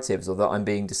false narratives or that I'm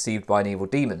being deceived by an evil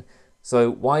demon.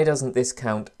 So why doesn't this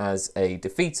count as a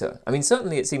defeater? I mean,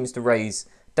 certainly it seems to raise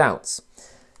doubts.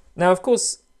 Now, of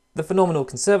course, the phenomenal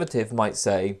conservative might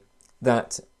say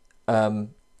that,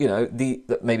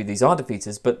 that maybe these are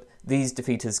defeaters, but these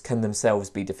defeaters can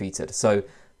themselves be defeated. So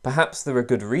perhaps there are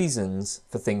good reasons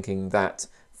for thinking that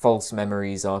false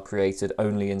memories are created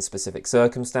only in specific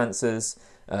circumstances,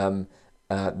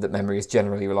 that memory is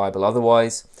generally reliable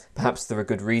otherwise. Perhaps there are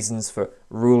good reasons for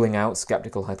ruling out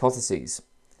skeptical hypotheses.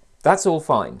 That's all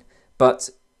fine, but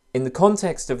in the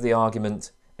context of the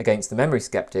argument against the memory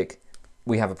skeptic,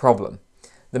 we have a problem.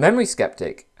 The memory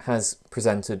skeptic has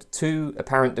presented two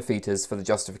apparent defeaters for the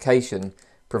justification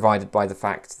provided by the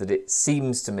fact that it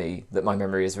seems to me that my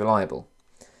memory is reliable.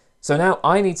 So now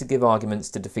I need to give arguments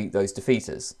to defeat those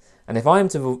defeaters. And if I'm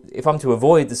to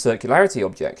avoid the circularity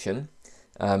objection,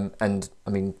 and I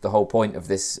mean the whole point of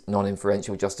this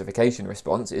non-inferential justification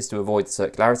response is to avoid the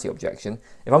circularity objection.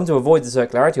 If I'm to avoid the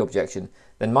circularity objection,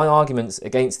 then my arguments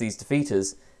against these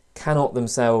defeaters cannot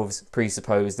themselves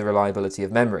presuppose the reliability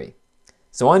of memory.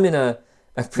 So I'm in a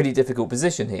pretty difficult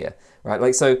position here,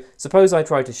 right? So suppose I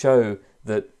try to show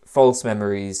that false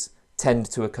memories tend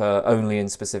to occur only in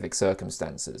specific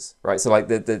circumstances, right? So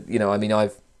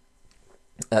the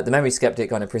memory skeptic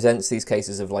kind of presents these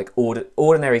cases of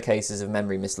ordinary cases of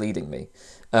memory misleading me.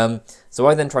 So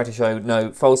I then try to show,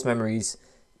 no, false memories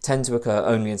tend to occur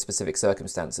only in specific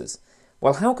circumstances.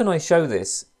 Well, how can I show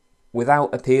this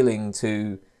without appealing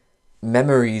to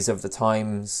memories of the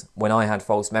times when I had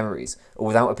false memories, or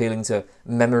without appealing to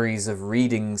memories of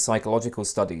reading psychological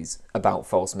studies about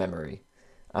false memory?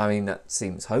 I mean, that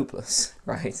seems hopeless,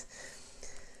 right?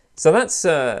 So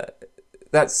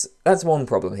that's one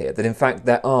problem here, that in fact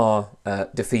there are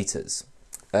defeaters.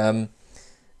 A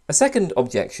second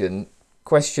objection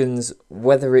questions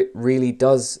whether it really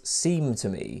does seem to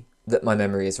me that my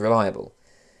memory is reliable.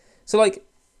 So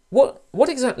what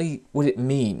exactly would it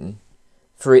mean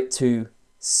for it to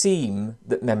seem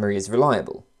that memory is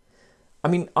reliable? I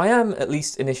mean, I am at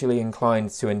least initially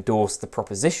inclined to endorse the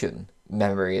proposition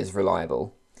memory is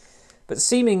reliable, But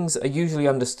seemings are usually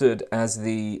understood as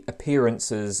the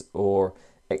appearances or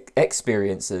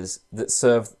experiences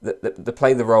that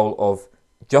play the role of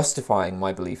justifying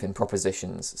my belief in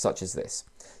propositions such as this.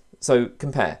 So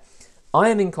compare. I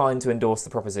am inclined to endorse the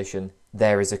proposition,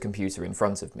 there is a computer in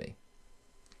front of me.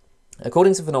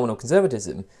 According to phenomenal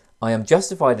conservatism, I am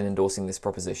justified in endorsing this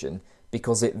proposition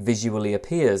because it visually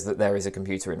appears that there is a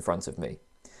computer in front of me.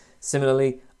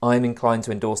 Similarly, I am inclined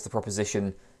to endorse the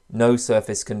proposition, no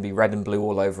surface can be red and blue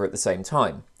all over at the same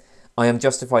time. I am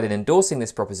justified in endorsing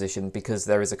this proposition because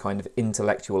there is a kind of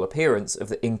intellectual appearance of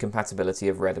the incompatibility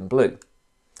of red and blue.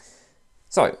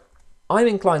 So, I'm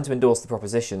inclined to endorse the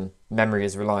proposition, memory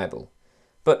is reliable.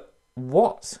 But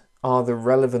what are the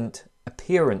relevant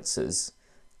appearances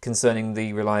concerning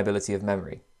the reliability of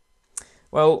memory?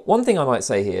 Well, one thing I might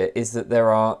say here is that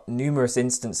there are numerous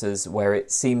instances where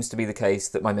it seems to be the case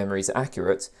that my memories are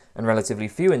accurate, and relatively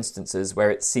few instances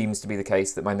where it seems to be the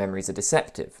case that my memories are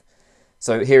deceptive.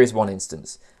 So here is one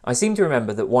instance. I seem to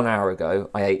remember that 1 hour ago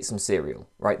I ate some cereal,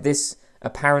 right? This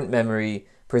apparent memory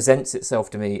presents itself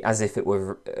to me as if it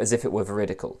were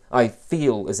veridical. I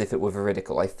feel as if it were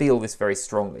veridical. I feel this very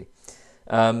strongly.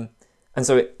 And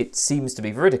so it seems to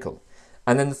be veridical.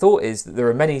 And then the thought is that there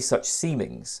are many such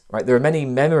seemings, right? There are many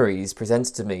memories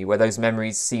presented to me where those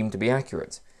memories seem to be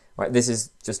accurate, right? This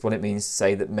is just what it means to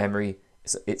say that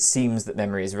it seems that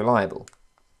memory is reliable.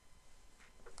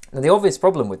 Now the obvious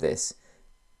problem with this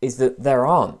is that there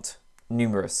aren't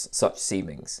numerous such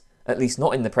seemings, at least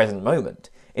not in the present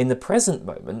moment. In the present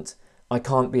moment, I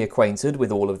can't be acquainted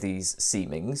with all of these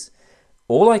seemings.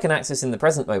 All I can access in the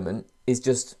present moment is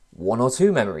just 1 or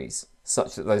 2 memories,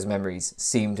 such that those memories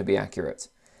seem to be accurate.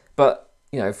 But,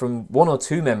 from 1 or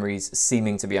 2 memories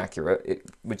seeming to be accurate, it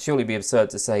would surely be absurd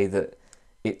to say that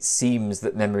it seems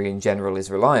that memory in general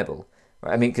is reliable.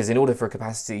 Right? I mean, because in order for a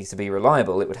capacity to be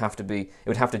reliable, it would have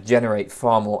to generate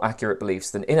far more accurate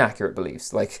beliefs than inaccurate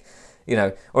beliefs.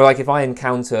 Or like if I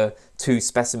encounter 2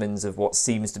 specimens of what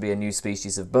seems to be a new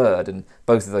species of bird, and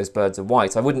both of those birds are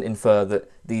white, I wouldn't infer that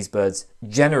these birds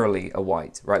generally are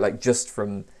white, right? Like just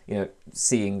from,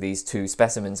 seeing these 2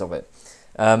 specimens of it.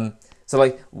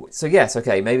 So yes,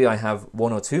 okay, maybe I have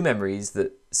 1 or 2 memories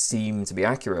that seem to be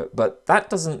accurate, but that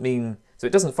doesn't mean, so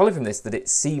it doesn't follow from this that it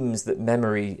seems that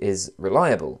memory is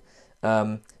reliable.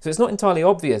 So it's not entirely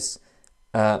obvious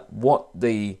what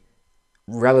the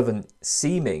relevant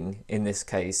seeming in this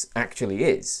case actually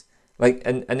is.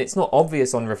 And it's not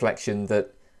obvious on reflection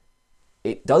that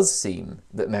it does seem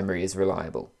that memory is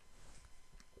reliable.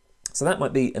 So that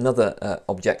might be another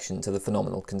objection to the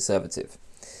phenomenal conservative.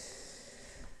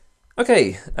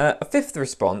 Okay, a fifth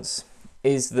response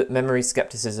is that memory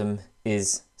skepticism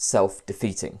is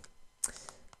self-defeating.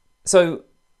 So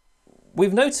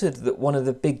we've noted that one of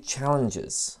the big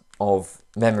challenges of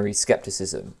memory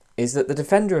skepticism is that the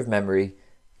defender of memory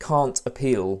can't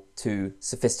appeal to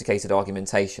sophisticated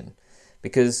argumentation,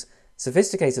 because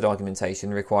sophisticated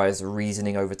argumentation requires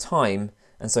reasoning over time,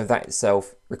 and so that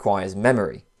itself requires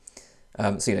memory.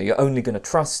 So you're only going to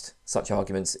trust such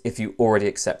arguments if you already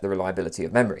accept the reliability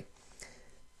of memory.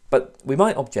 But we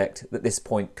might object that this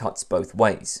point cuts both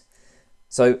ways.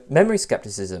 So memory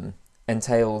skepticism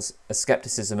entails a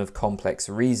skepticism of complex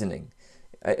reasoning.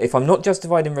 If I'm not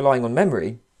justified in relying on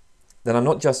memory, then I'm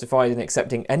not justified in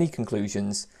accepting any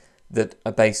conclusions that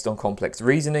are based on complex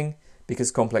reasoning,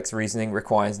 because complex reasoning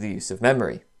requires the use of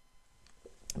memory.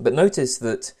 But notice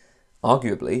that,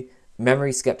 arguably,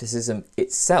 memory skepticism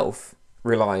itself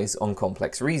relies on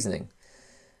complex reasoning.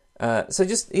 So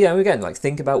just, again,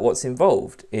 think about what's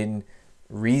involved in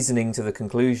reasoning to the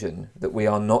conclusion that we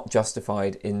are not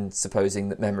justified in supposing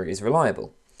that memory is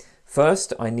reliable.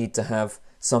 First, I need to have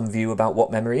some view about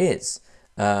what memory is.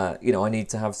 I need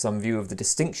to have some view of the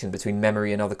distinction between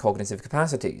memory and other cognitive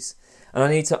capacities. And I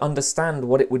need to understand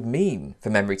what it would mean for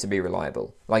memory to be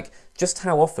reliable. Just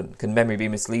how often can memory be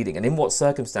misleading, and in what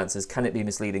circumstances can it be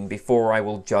misleading before I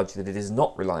will judge that it is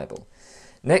not reliable.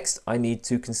 Next, I need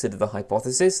to consider the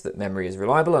hypothesis that memory is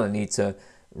reliable, and I need to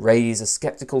raise a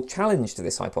skeptical challenge to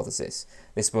this hypothesis.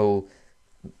 This will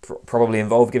probably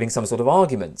involve giving some sort of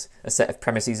argument, a set of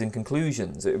premises and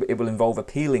conclusions. It will involve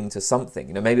appealing to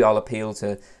something. Maybe I'll appeal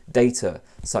to data,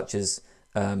 such as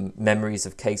memories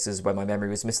of cases where my memory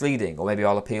was misleading, or maybe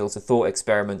I'll appeal to thought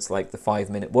experiments like the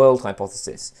 5-minute world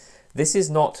hypothesis.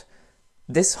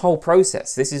 This whole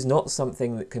process, this is not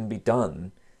something that can be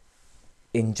done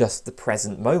in just the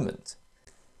present moment.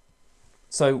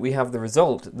 So we have the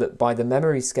result that by the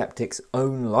memory skeptic's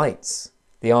own lights,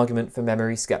 the argument for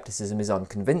memory skepticism is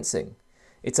unconvincing.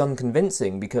 It's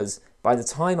unconvincing because by the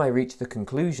time I reach the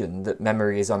conclusion that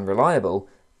memory is unreliable,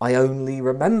 I only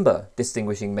remember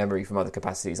distinguishing memory from other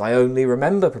capacities. I only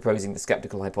remember proposing the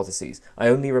skeptical hypotheses. I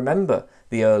only remember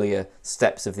the earlier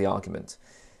steps of the argument.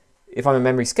 If I'm a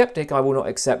memory skeptic, I will not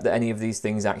accept that any of these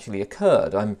things actually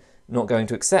occurred. I'm not going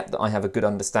to accept that I have a good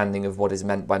understanding of what is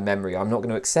meant by memory. I'm not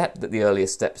going to accept that the earlier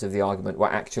steps of the argument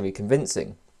were actually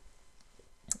convincing.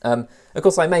 Of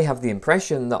course, I may have the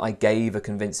impression that I gave a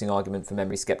convincing argument for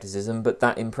memory skepticism, but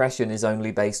that impression is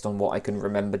only based on what I can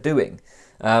remember doing.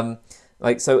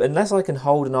 So unless I can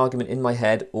hold an argument in my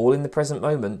head all in the present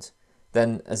moment,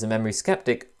 then as a memory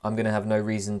skeptic, I'm going to have no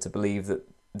reason to believe that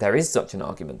there is such an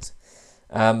argument.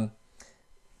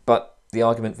 But the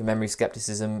argument for memory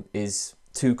skepticism is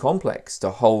too complex to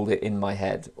hold it in my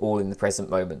head all in the present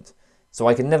moment. So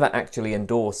I can never actually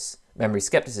endorse memory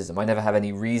skepticism. I never have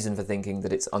any reason for thinking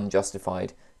that it's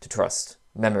unjustified to trust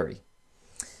memory.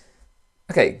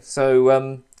 Okay, so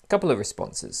a couple of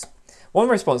responses. One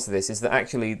response to this is that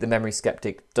actually the memory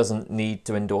skeptic doesn't need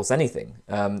to endorse anything.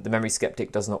 The memory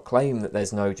skeptic does not claim that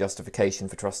there's no justification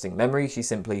for trusting memory. She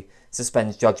simply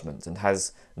suspends judgment and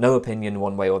has no opinion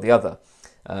one way or the other.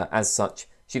 As such,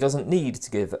 she doesn't need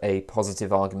to give a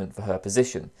positive argument for her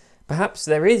position. Perhaps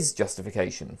there is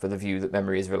justification for the view that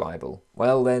memory is reliable.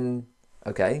 Well then,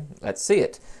 okay, let's see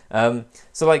it. So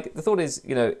the thought is,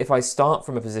 if I start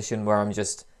from a position where I'm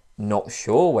just not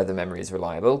sure whether memory is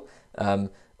reliable,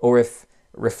 or if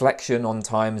reflection on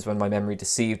times when my memory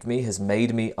deceived me has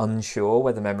made me unsure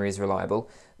whether memory is reliable,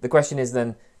 the question is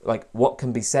then, what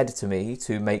can be said to me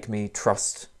to make me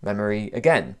trust memory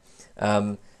again?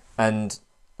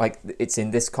 It's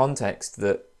in this context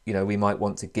that, we might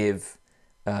want to give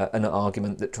an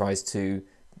argument that tries to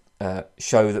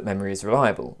show that memory is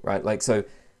reliable, right?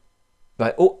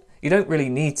 You don't really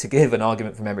need to give an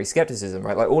argument for memory skepticism,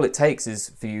 right? All it takes is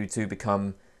for you to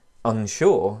become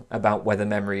unsure about whether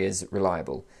memory is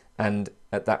reliable, and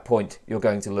at that point you're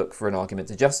going to look for an argument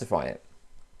to justify it.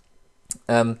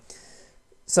 A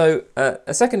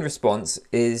second response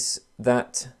is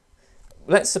that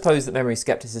let's suppose that memory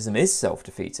skepticism is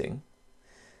self-defeating.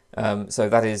 So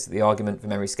that is, the argument for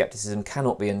memory skepticism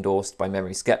cannot be endorsed by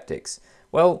memory skeptics.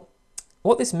 Well,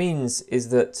 what this means is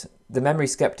that the memory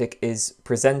skeptic is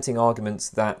presenting arguments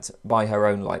that, by her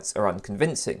own lights, are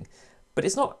unconvincing, but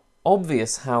it's not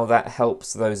obvious how that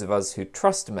helps those of us who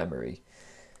trust memory,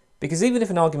 because even if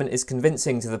an argument is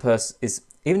convincing to the person,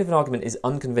 even if an argument is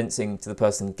unconvincing to the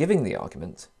person giving the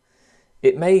argument,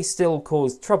 it may still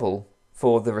cause trouble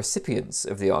for the recipients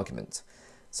of the argument.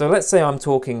 So let's say I'm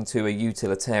talking to a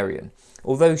utilitarian.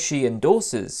 Although she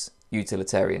endorses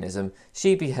utilitarianism,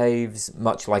 she behaves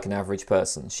much like an average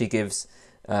person. She gives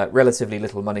relatively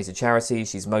little money to charity.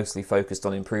 She's mostly focused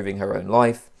on improving her own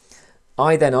life.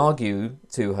 I then argue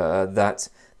to her that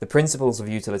the principles of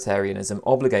utilitarianism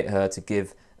obligate her to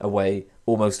give away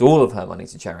almost all of her money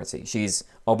to charity. She's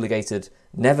obligated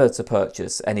never to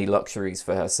purchase any luxuries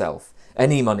for herself.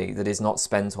 Any money that is not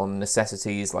spent on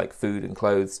necessities like food and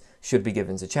clothes should be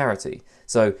given to charity.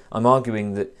 So I'm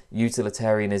arguing that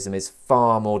utilitarianism is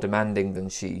far more demanding than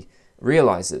she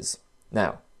realises.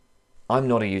 Now, I'm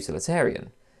not a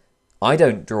utilitarian. I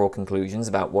don't draw conclusions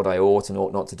about what I ought and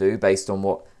ought not to do based on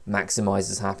what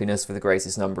maximises happiness for the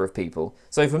greatest number of people.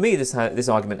 So for me, this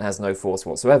argument has no force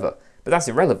whatsoever. But that's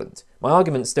irrelevant. My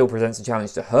argument still presents a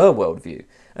challenge to her worldview.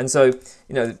 And so,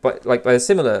 by a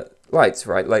similar light,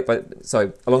 right?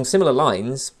 Along similar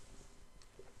lines,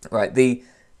 right? The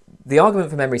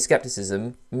argument for memory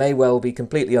skepticism may well be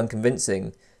completely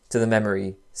unconvincing to the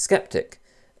memory skeptic,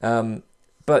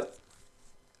 but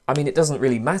it doesn't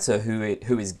really matter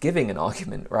who is giving an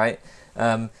argument, right?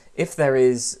 If there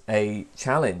is a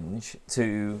challenge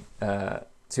to the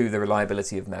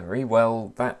reliability of memory,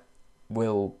 well, that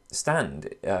will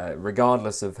stand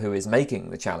regardless of who is making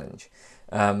the challenge.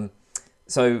 It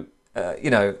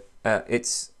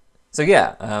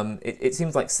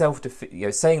seems like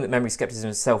saying that memory skepticism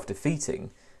is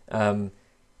self-defeating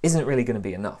isn't really going to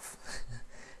be enough.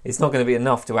 It's not going to be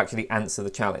enough to actually answer the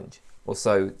challenge, or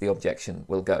so the objection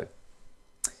will go.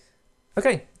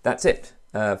 Okay, that's it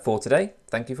for today.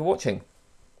 Thank you for watching.